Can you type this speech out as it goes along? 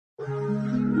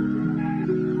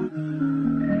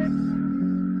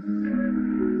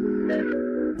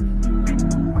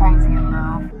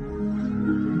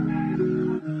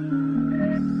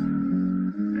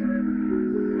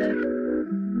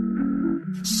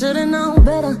Should've known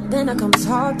better than to come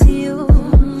talk to you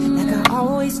like I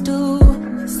always do.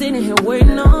 Sitting here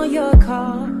waiting on your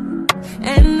call,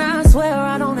 and I swear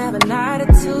I don't have an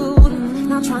attitude.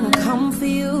 Not trying to come for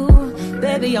you,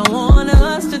 baby, I want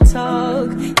us to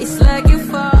talk. It's like you're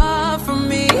far from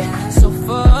me, so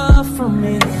far from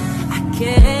me. I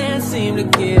can't seem to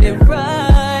get it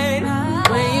right.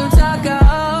 When you talk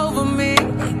over me,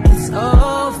 it gets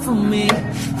old for me.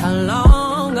 How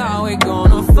long are we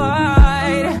gonna fight?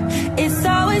 It's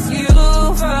always you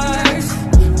first,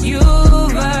 you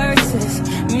versus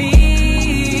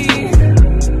me.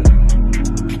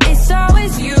 It's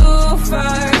always you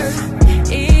first,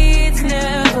 it's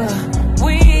never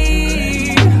we.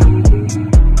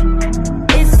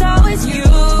 It's always you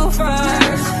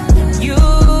first, you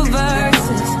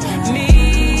versus me.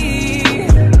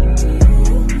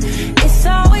 It's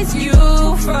always you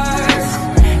first,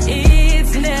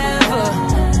 it's never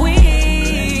we.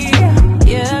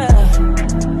 Yeah,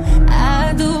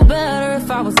 I'd do better if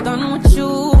I was done with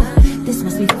you. This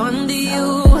must be fun to you.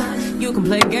 You can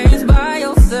play games by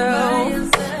yourself.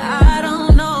 I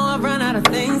don't know, I've run out of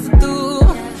things to do.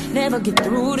 Never get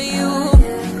through to you.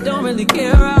 Don't really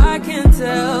care, I can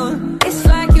tell. It's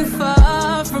like you're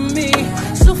far from me,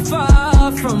 so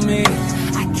far from me.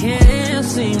 I can't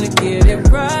seem to get it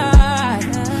right.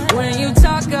 When you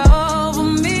talk over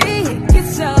me, it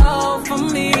gets old for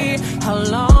me. How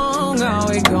long are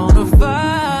we gonna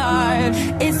fight?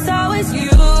 It's always you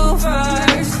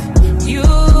first, you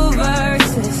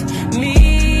versus me.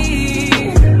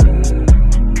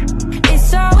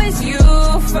 It's always you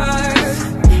first,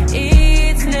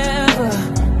 it's never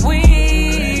we.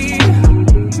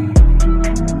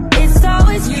 It's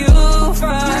always you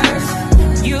first,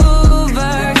 you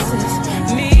versus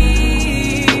me.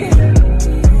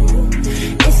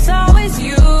 It's always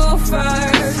you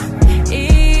first,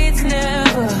 it's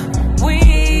never we.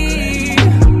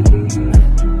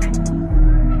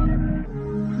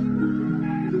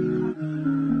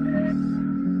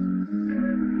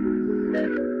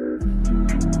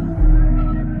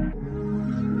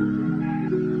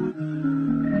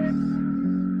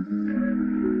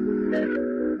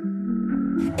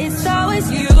 It's always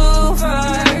you